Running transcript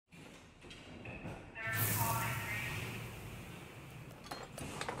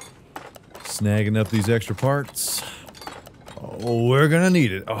Snagging up these extra parts. Oh, we're gonna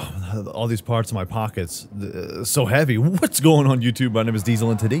need it. Oh, all these parts in my pockets. So heavy. What's going on, YouTube? My name is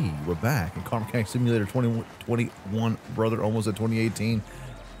Diesel, and today we're back in Car Mechanic Simulator 2021, brother, almost at 2018.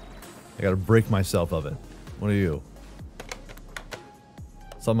 I gotta break myself of it. What are you?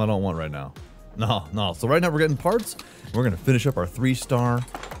 Something I don't want right now. No. So right now we're getting parts. We're gonna finish up our 3-star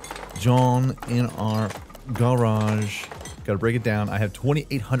John in our garage. Gotta break it down. I have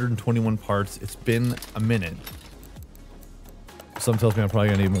 2,821 parts. It's been a minute. Some tells me I'm probably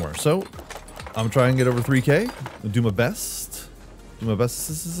gonna need more. So I'm trying to get over 3K. I'll do my best.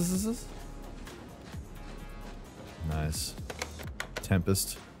 Nice.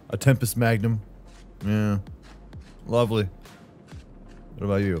 Tempest. A Tempest Magnum. Yeah. Lovely. What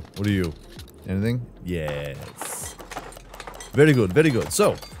about you? What are you? Anything? Yes. Very good, very good.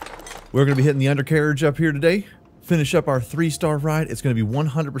 So, we're going to be hitting the undercarriage up here today. Finish up our 3-star ride. It's going to be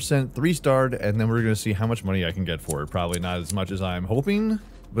 100% 3-starred, and then we're going to see how much money I can get for it. Probably not as much as I'm hoping,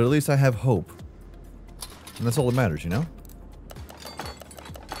 but at least I have hope. And that's all that matters, you know?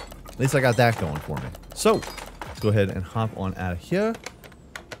 At least I got that going for me. So, let's go ahead and hop on out of here.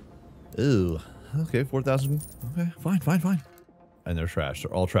 Ooh. Okay, 4,000. Okay, fine. And they're trash.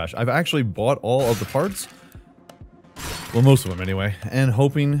 They're all trash. I've actually bought all of the parts. Well, most of them anyway. And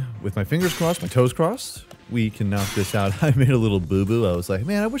hoping, with my fingers crossed, my toes crossed, we can knock this out. I made a little boo-boo. I was like,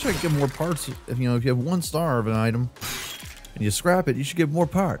 man, I wish I could get more parts. If you have 1 star of an item and you scrap it, you should get more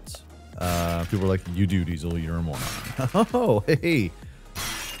parts. People are like, you do, Diesel. You're a moron. Oh, hey.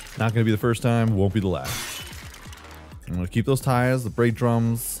 Not going to be the first time. Won't be the last. I'm going to keep those tires, the brake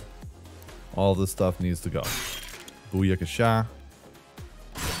drums. All this stuff needs to go. Booyakasha.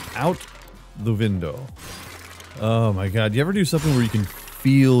 Out the window. Oh my god. Do you ever do something where you can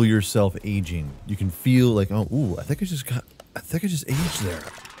feel yourself aging? You can feel like, oh, ooh, I think I just aged there.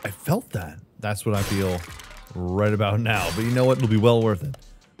 I felt that. That's what I feel right about now. But you know what? It'll be well worth it.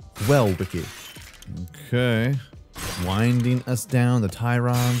 Well, Wiki. Okay. Winding us down. The tie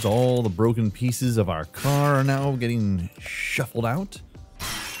rods, all the broken pieces of our car are now getting shuffled out.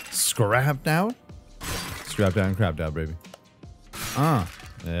 Scrapped out. Scrapped out and crapped out, baby.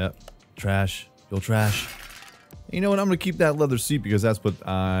 Yep. Trash. Go trash. You know what? I'm going to keep that leather seat because that's what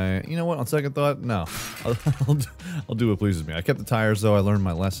I... You know what? On second thought, no. I'll do what pleases me. I kept the tires, though. I learned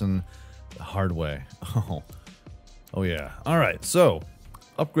my lesson the hard way. Oh yeah. All right. So,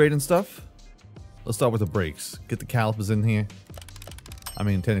 upgrading stuff. Let's start with the brakes. Get the calipers in here. I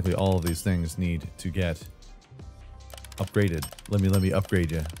mean, technically, all of these things need to get upgraded. Let me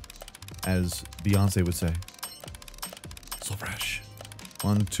upgrade you, as Beyonce would say. So fresh.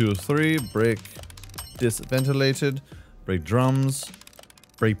 1, 2, 3. Brake disventilated. Brake drums.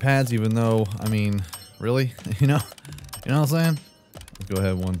 Brake pads, even though, I mean, really? You know what I'm saying? Let's go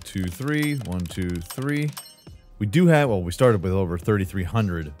ahead. 1, 2, 3. 1, 2, 3. We do have, well, we started with over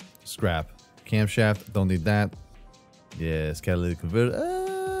 3,300 scrap. Camshaft, don't need that. Yes, catalytic converter.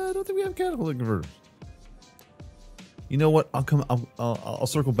 I don't think we have catalytic converters. You know what? I'll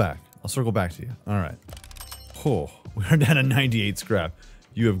circle back. I'll circle back to you. All right. Oh, we are down to 98 scrap.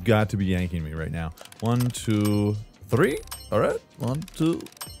 You have got to be yanking me right now. 1, 2, 3. All right. 1, 2.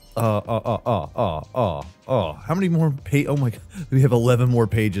 How many more page? Oh my god. We have 11 more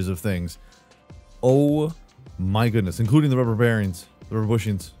pages of things. Oh my goodness, including the rubber bearings, the rubber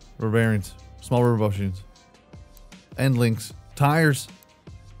bushings, rubber bearings, small rubber bushings, end links, tires.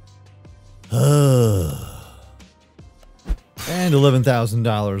 And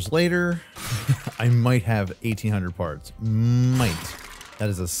 $11,000 later, I might have 1,800 parts. Might. That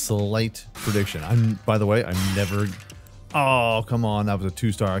is a slight prediction. By the way, I'm never... Oh, come on. That was a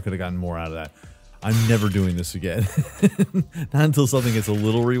 2-star. I could have gotten more out of that. I'm never doing this again. Not until something gets a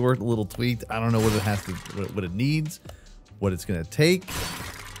little reworked, a little tweaked. I don't know what it has to... what it needs. What it's going to take.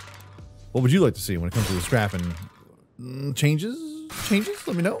 What would you like to see when it comes to the scrapping? Changes?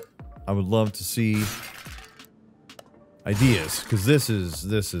 Let me know. I would love to see... ideas, because this is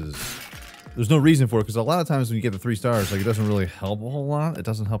there's no reason for it, because a lot of times when you get the 3 stars, like, it doesn't really help a whole lot. It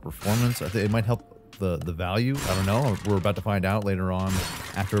doesn't help performance. I think it might help the value. I don't know. We're about to find out later on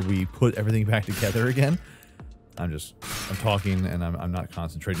after we put everything back together again. I'm talking and I'm not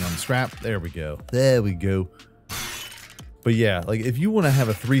concentrating on the scrap. There we go. But yeah, like, if you want to have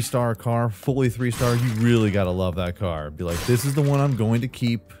a 3-star car, fully 3-star, you really gotta love that car. Be like, this is the one I'm going to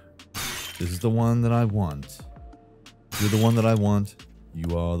keep. This is the one that I want. You're the one that I want.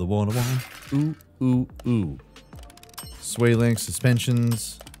 You are the one I want. Ooh. Sway links,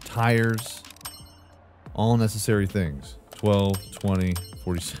 suspensions, tires. All necessary things. 12, 20,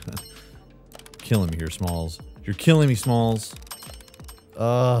 47. Killing me here, Smalls. You're killing me, Smalls.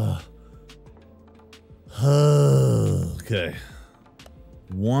 Okay.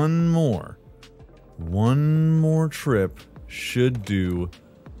 One more trip should do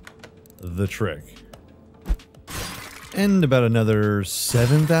the trick. And about another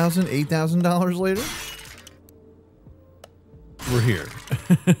 $7,000, $8,000 later, we're here.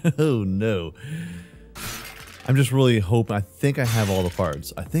 Oh no. I'm just really hoping. I think I have all the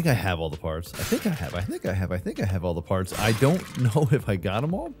parts. I think I have all the parts. I think I have all the parts. I don't know if I got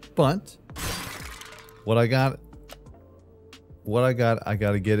them all, but what I got, I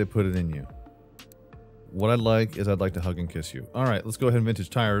gotta get it, put it in you. What I'd like is I'd like to hug and kiss you. All right, let's go ahead and vintage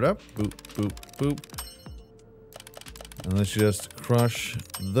tire it up. Boop, boop, boop. And let's just crush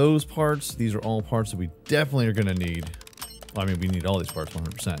those parts. These are all parts that we definitely are gonna need. Well, I mean, we need all these parts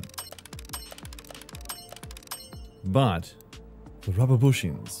 100%. But the rubber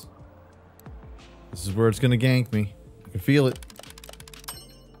bushings. This is where it's gonna gank me. I can feel it.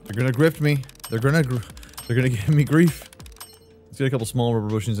 They're gonna grift me. They're gonna give me grief. Let's get a couple small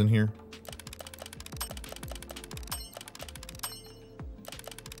rubber bushings in here.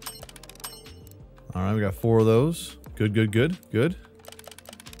 All right, we got 4 of those. Good, good, good, good.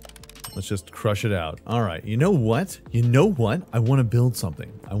 Let's just crush it out. All right, you know what? You know what? I want to build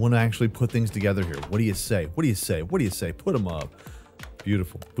something. I want to actually put things together here. What do you say? What do you say? What do you say? Put them up.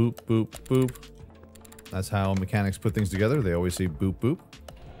 Beautiful. Boop, boop, boop. That's how mechanics put things together. They always say boop, boop.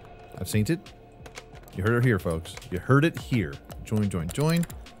 I've seen it. You heard it here, folks. You heard it here. Join, join, join.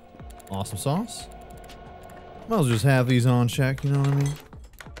 Awesome sauce. Might as well just have these on check, you know what I mean?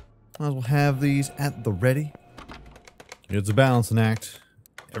 Might as well have these at the ready. It's a balancing act.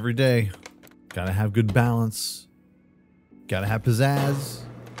 Every day. Gotta have good balance. Gotta have pizzazz.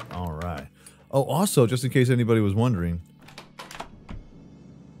 Alright. Oh, also, just in case anybody was wondering.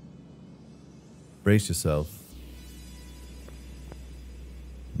 Brace yourself.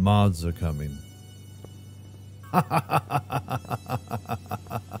 Mods are coming.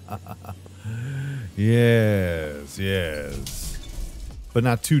 Yes, yes. But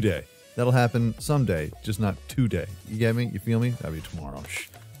not today. That'll happen someday, just not today. You get me? You feel me? That'll be tomorrow. Shh.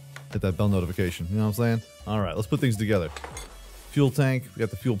 Hit that bell notification. You know what I'm saying? Alright, let's put things together. Fuel tank. We got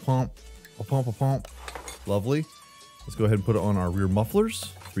the fuel pump. A pump, a pump. Lovely. Let's go ahead and put it on our rear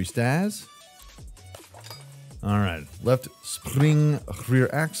mufflers. 3 stars. Alright. Left spring rear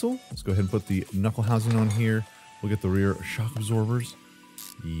axle. Let's go ahead and put the knuckle housing on here. We'll get the rear shock absorbers.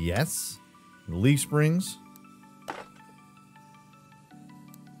 Yes. The leaf springs.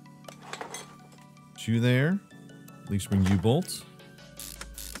 Shoe there. Leaf spring U-bolts.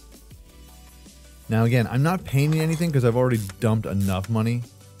 Now again, I'm not painting anything because I've already dumped enough money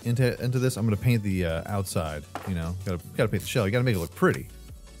into this. I'm going to paint the outside, you know. Gotta paint the shell. You got to make it look pretty.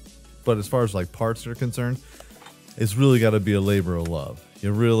 But as far as like parts are concerned, it's really got to be a labor of love.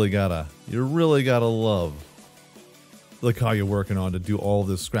 You really gotta love the car you're working on to do all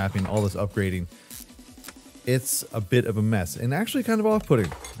this scrapping, all this upgrading. It's a bit of a mess and actually kind of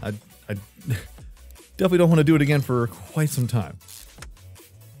off-putting. I definitely don't want to do it again for quite some time.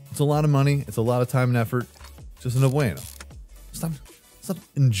 It's a lot of money. It's a lot of time and effort. Just no bueno. It's not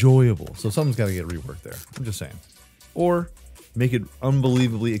enjoyable. So something's got to get reworked there. I'm just saying. Or make it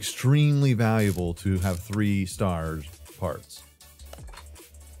unbelievably, extremely valuable to have 3 stars parts.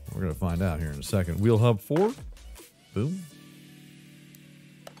 We're going to find out here in a second. Wheel hub 4. Boom.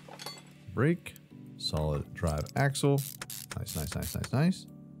 Brake. Solid drive axle. Nice, nice, nice, nice, nice.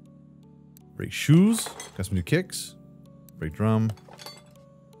 Brake shoes. Got some new kicks. Brake drum.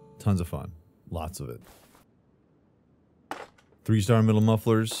 Tons of fun. Lots of it. 3-star middle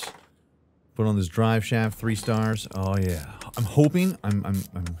mufflers. Put on this drive shaft, 3 stars. Oh yeah. I'm hoping, I'm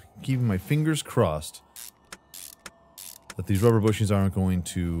keeping my fingers crossed that these rubber bushings aren't going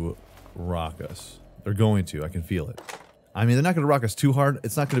to rock us. They're going to. I can feel it. I mean, they're not going to rock us too hard.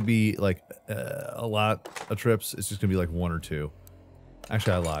 It's not going to be like a lot of trips. It's just going to be like 1 or 2.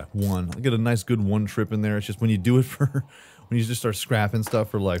 Actually, I lie. 1. I get a nice good 1 trip in there. It's just when you do it for, when you just start scrapping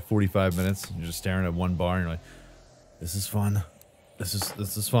stuff for like 45 minutes, and you're just staring at one bar, and you're like, this is fun. This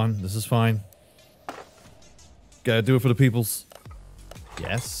is fun. This is fine. Gotta do it for the peoples.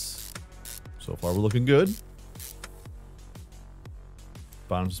 Yes. So far, we're looking good.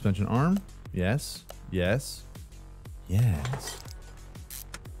 Bottom suspension arm. Yes. Yes. Yes.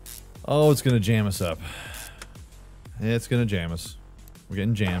 Oh, it's gonna jam us up. It's gonna jam us. We're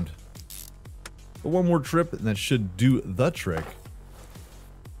getting jammed. But 1 more trip, and that should do the trick.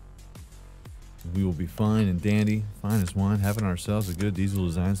 We will be fine and dandy, fine as wine, having ourselves a good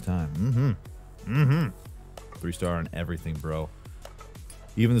DieselDesigns time. 3-star on everything, bro.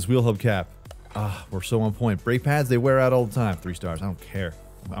 Even this wheel hub cap. Ah, we're so on point. Brake pads, they wear out all the time. 3 stars. I don't care.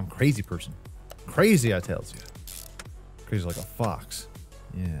 I'm a crazy person. Crazy, I tells you. Crazy like a fox.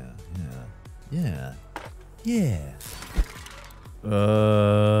 Yeah. Oh,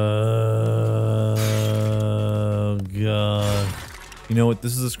 God. You know what?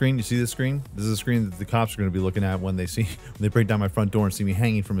 This is a screen. You see this screen? This is a screen that the cops are going to be looking at when they break down my front door and see me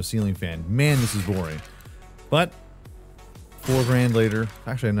hanging from a ceiling fan. Man, this is boring. But $4 grand later.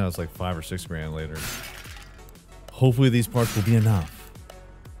 Actually, I know it's like 5 or 6 grand later. Hopefully these parts will be enough.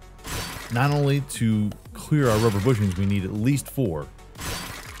 Not only to clear our rubber bushings, we need at least 4.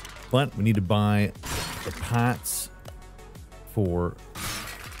 But we need to buy the parts for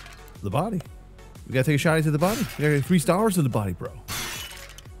the body. We gotta take a shot to the body. We gotta get 3 stars to the body, bro.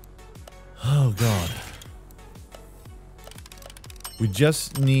 Oh, God. We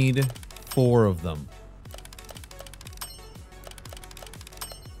just need 4 of them.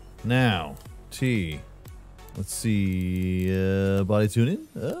 Now, T. Let's see. Body tuning.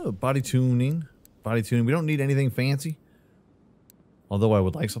 Oh, body tuning. Body tuning. We don't need anything fancy. Although I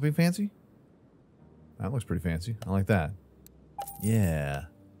would like something fancy. That looks pretty fancy. I like that. Yeah.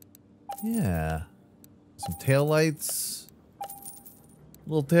 Yeah. Some taillights.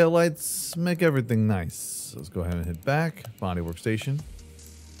 Little taillights. Make everything nice. So let's go ahead and hit back. Body workstation.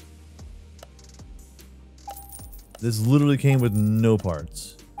 This literally came with no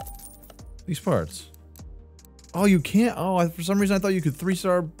parts. These parts. Oh, you can't? Oh, for some reason I thought you could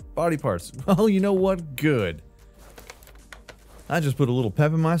 3-star body parts. Well, you know what? Good. I just put a little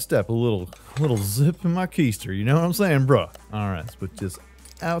pep in my step, a little zip in my keister. You know what I'm saying, bro? All right, let's put this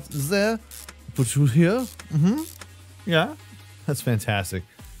out there. Put you here. Yeah, that's fantastic.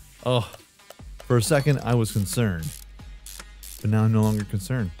 Oh, for a second I was concerned, but now I'm no longer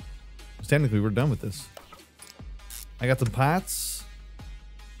concerned. Because technically, we're done with this. I got the parts.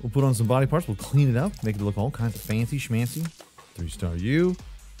 We'll put on some body parts. We'll clean it up. Make it look all kinds of fancy schmancy. 3-star you.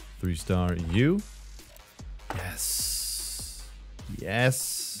 3-star you. Yes.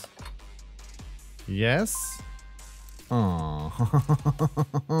 Yes. Yes.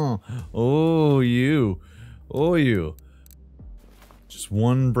 Oh. Oh, you. Oh, you. Just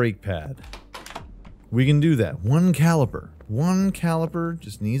 1 brake pad. We can do that. 1 caliper. 1 caliper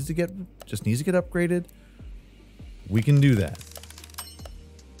just needs to get upgraded. We can do that.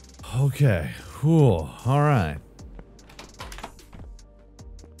 Okay, cool. All right.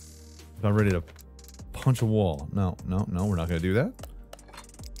 About ready to punch a wall. No, we're not gonna do that.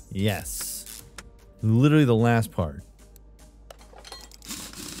 Yes. Literally the last part.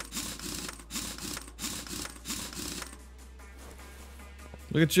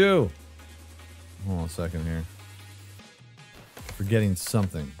 Look at you. Hold on a second here. Forgetting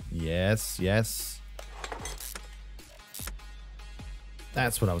something. Yes, yes.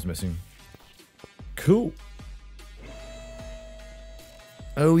 That's what I was missing. Cool.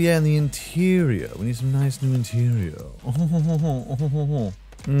 Oh yeah, and the interior. We need some nice new interior. Okay,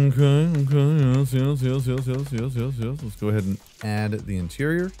 yes. Let's go ahead and add the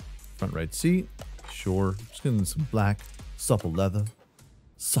interior. Front right seat. Sure. Just getting some black, supple leather.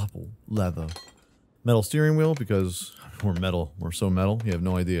 Supple leather. Metal steering wheel because we're metal. We're so metal. You have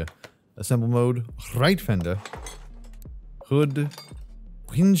no idea. Assemble mode. Right fender. Hood.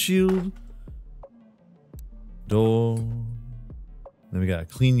 Windshield, door. Then we gotta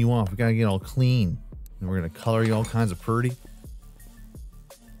clean you off. We gotta get all clean. And we're gonna color you all kinds of pretty.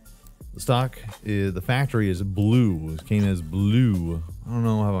 The stock is, the factory is blue. It came as blue. I don't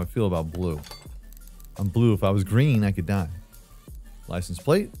know how I feel about blue. I'm blue. If I was green, I could die. License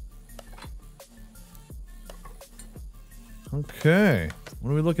plate. Okay.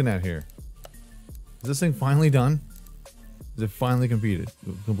 What are we looking at here? Is this thing finally done? Is it finally completed?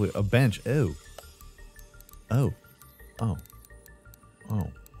 Complete a bench. Oh. Oh. Oh. Oh.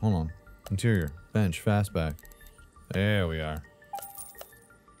 Hold on. Interior. Bench. Fastback. There we are.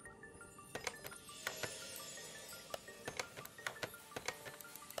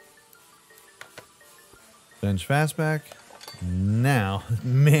 Bench fastback. Now,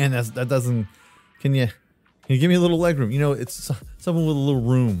 man, that doesn't. Can you give me a little leg room? You know, it's something with a little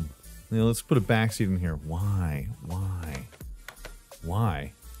room. You know, let's put a back seat in here. Why?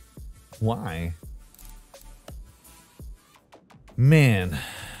 Man.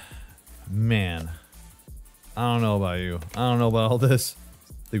 I don't know about you. I don't know about all this.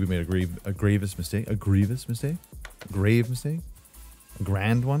 I think we made a grievous mistake. A grievous mistake? A grave mistake? A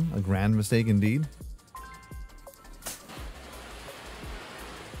grand one? A grand mistake indeed.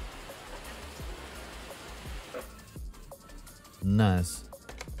 Nice.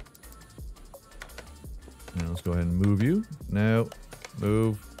 Now let's go ahead and move you. No.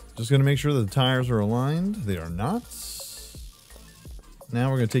 Move. Just going to make sure that the tires are aligned. They are not. Now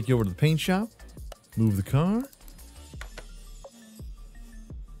we're going to take you over to the paint shop. Move the car.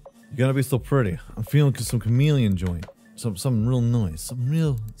 You gotta be still pretty. I'm feeling some chameleon joint. Something real nice. Some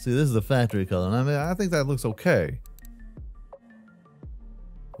real... See, this is the factory color. And I mean, I think that looks okay.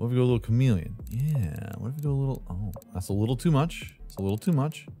 What if we go a little chameleon? Yeah. What if we go a little... Oh, that's a little too much. It's a little too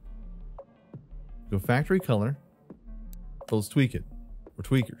much. Go factory color. But let's tweak it. We're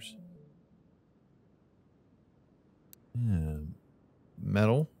tweakers. Yeah.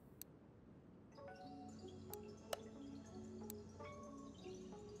 Metal.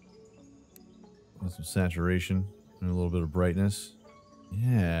 With some saturation and a little bit of brightness.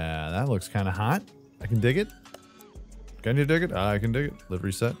 Yeah, that looks kind of hot. I can dig it. Can you dig it? I can dig it.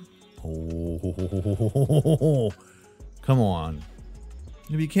 Livery set. Oh, come on.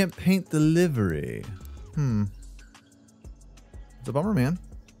 Maybe you can't paint the livery. It's a bummer, man.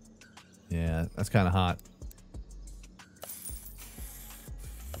 Yeah, that's kind of hot.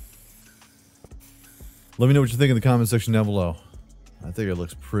 Let me know what you think in the comment section down below. I think it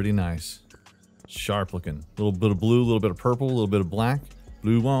looks pretty nice. Sharp looking. A little bit of blue, a little bit of purple, a little bit of black.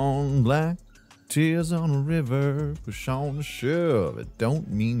 Blue on black. Tears on a river. Push on the shove. It don't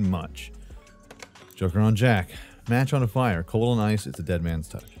mean much. Joker on Jack. Match on a fire. Cold on ice. It's a dead man's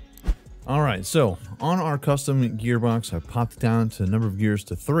touch. Alright, so on our custom gearbox, I popped it down to number of gears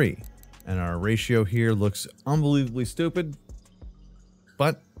to 3. And our ratio here looks unbelievably stupid.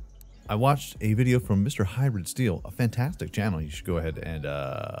 But I watched a video from Mr. Hybrid Steel, a fantastic channel. You should go ahead and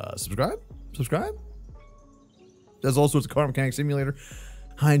subscribe. Subscribe. Does all sorts of car mechanic simulator,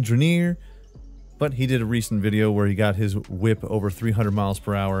 Hydroneer. But he did a recent video where he got his whip over 300 miles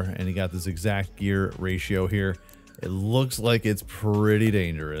per hour and he got this exact gear ratio here. It looks like it's pretty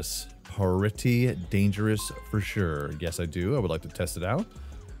dangerous. Pretty dangerous for sure. Yes, I do. I would like to test it out.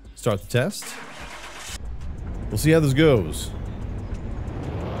 Start the test. We'll see how this goes.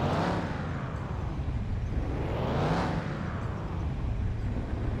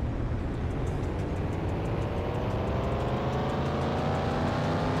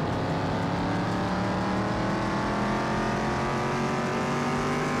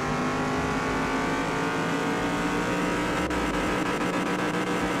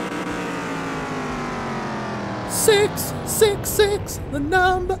 Six, the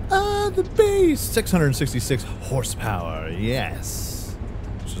number of the beast. 666 horsepower, yes.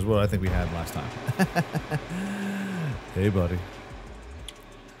 Which is what I think we had last time. Hey, buddy.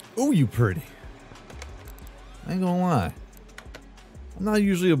 Oh, you pretty. I ain't gonna lie. I'm not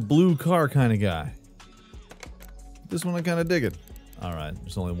usually a blue car kind of guy. This one I kind of dig it. All right,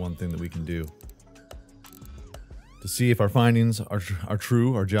 there's only one thing that we can do to see if our findings are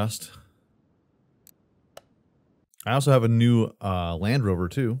true or just. I also have a new Land Rover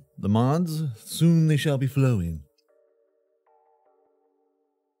too. The mods, soon they shall be flowing.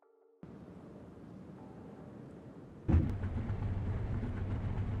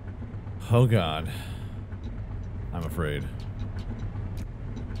 Oh God, I'm afraid.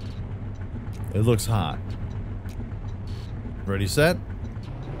 It looks hot. Ready, set?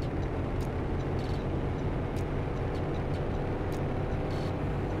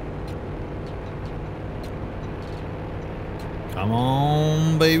 Come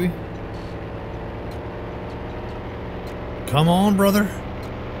on, baby. Come on, brother.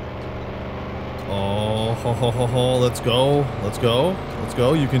 Oh, ho, ho, ho, ho. Let's go. Let's go. Let's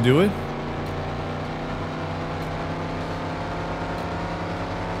go. You can do it.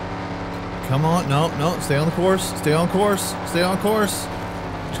 Come on. No, no. Stay on the course. Stay on course. Stay on course.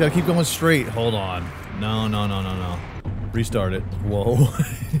 Just gotta keep going straight. Hold on. No, no, no, no, no. Restart it. Whoa.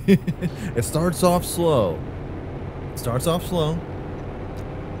 It starts off slow. Starts off slow,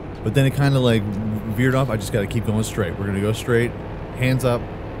 but then it kind of like veered off. I just got to keep going straight. We're going to go straight. Hands up.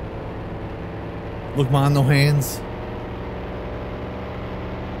 Look, man, no hands.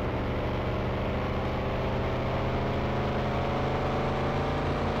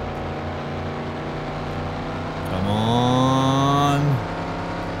 Come on.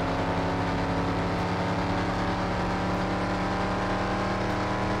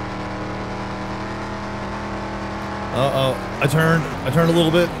 Uh-oh. I turned a little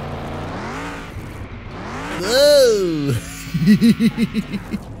bit. Whoa.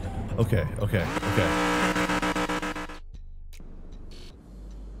 Okay.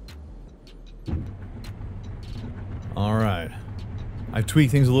 All right. I've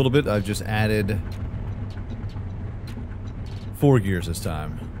tweaked things a little bit. I've just added 4 gears this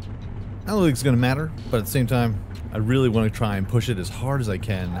time. I don't think it's going to matter, but at the same time, I really want to try and push it as hard as I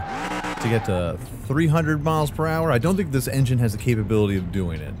can to get to 300 miles per hour. I don't think this engine has the capability of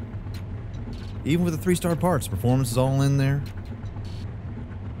doing it. Even with the 3-star parts, performance is all in there.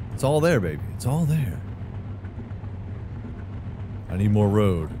 It's all there, baby. It's all there. I need more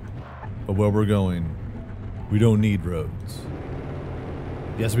road. But where we're going, we don't need roads.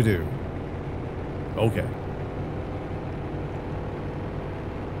 Yes, we do. Okay.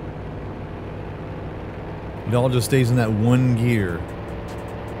 It all just stays in that one gear.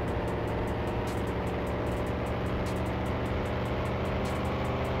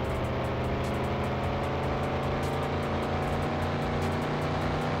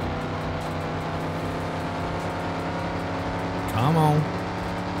 Come on.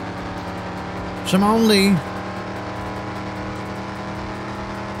 Come on, Lee.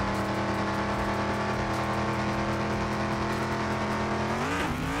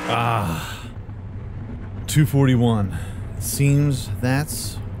 Ah. 241. It seems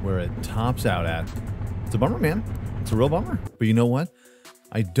that's where it tops out at. It's a bummer, man. It's a real bummer. But you know what?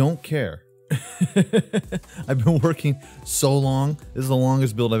 I don't care. I've been working so long. This is the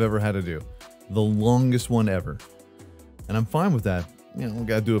longest build I've ever had to do. The longest one ever. And I'm fine with that. You know, we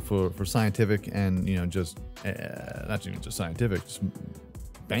gotta do it for scientific and, you know, just, not even just scientific, just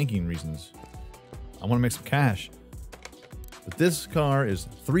banking reasons. I want to make some cash. But this car is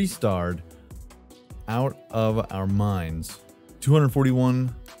 3-starred out of our minds.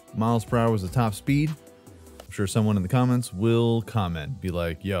 241 miles per hour was the top speed. I'm sure someone in the comments will comment, be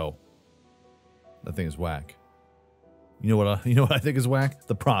like, yo, that thing is whack. You know what I think is whack?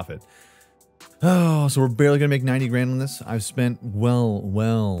 The profit. Oh, so we're barely gonna make 90 grand on this. I've spent well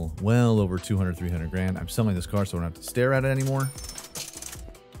over 200, 300 grand. I'm selling this car so I don't have to stare at it anymore.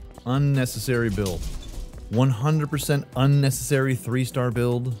 Unnecessary build. 100% unnecessary 3-star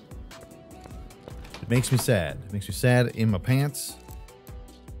build. It makes me sad. It makes me sad in my pants.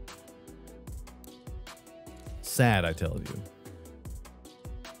 Sad, I tell you.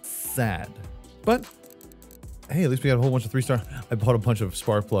 Sad. But, hey, at least we got a whole bunch of 3-star. I bought a bunch of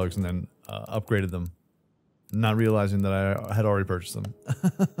spark plugs and then upgraded them, not realizing that I had already purchased them.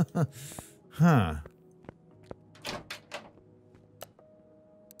 Huh.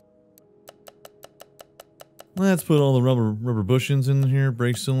 Let's put all the rubber bushings in here,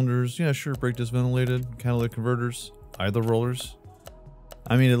 brake cylinders. Yeah, sure, brake disc ventilated, catalytic converters, idler rollers.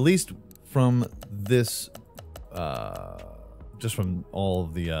 I mean, at least from this, just from all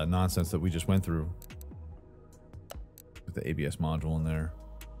of the nonsense that we just went through. With the ABS module in there.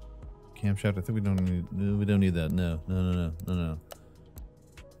 Camshaft, I think we don't need that. No.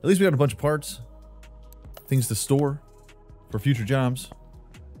 At least we got a bunch of parts, things to store for future jobs.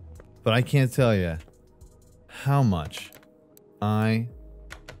 But I can't tell you how much I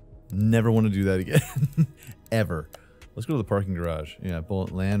never want to do that again. Ever. Let's go to the parking garage. Yeah,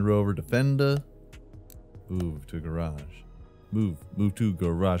 Land Rover Defender. Move to garage. Move to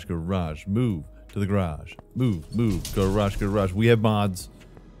garage. Move to the garage. Move, garage. We have mods.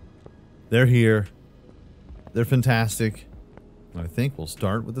 They're here. They're fantastic. I think we'll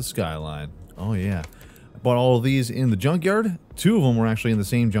start with the Skyline. Oh yeah. I bought all of these in the junkyard. 2 of them were actually in the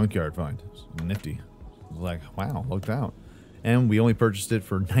same junkyard find. It's nifty. I was like, wow, looked out. And we only purchased it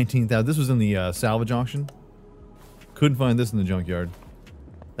for $19,000. This was in the salvage auction. Couldn't find this in the junkyard.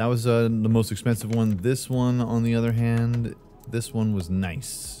 That was the most expensive one. This one, on the other hand, this one was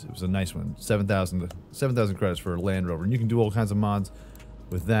nice. It was a nice one. 7,000 credits for a Land Rover. And you can do all kinds of mods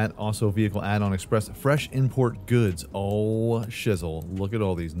with that. Also, Vehicle Add-on Express. Fresh import goods. Oh, shizzle. Look at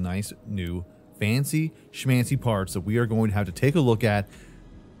all these nice, new, fancy, schmancy parts that we are going to have to take a look at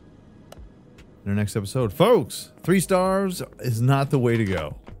in our next episode. Folks, 3 stars is not the way to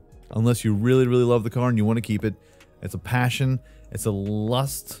go. Unless you really, really love the car and you want to keep it. It's a passion. It's a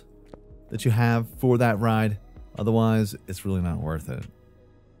lust that you have for that ride. Otherwise, it's really not worth it.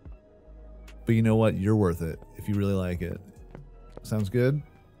 But you know what? You're worth it if you really like it. Sounds good?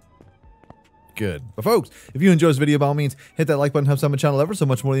 Good. But folks, if you enjoyed this video, by all means, hit that like button, helps out my channel ever so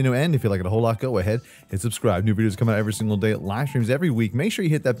much more than you know. And if you like it a whole lot, go ahead, hit subscribe. New videos come out every single day, live streams every week. Make sure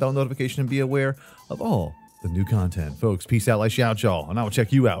you hit that bell notification and be aware of all the new content. Folks, peace out, like shout y'all, and I will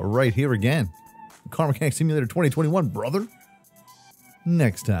check you out right here again. Car Mechanic Simulator 2021, brother.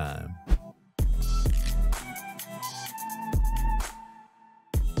 Next time.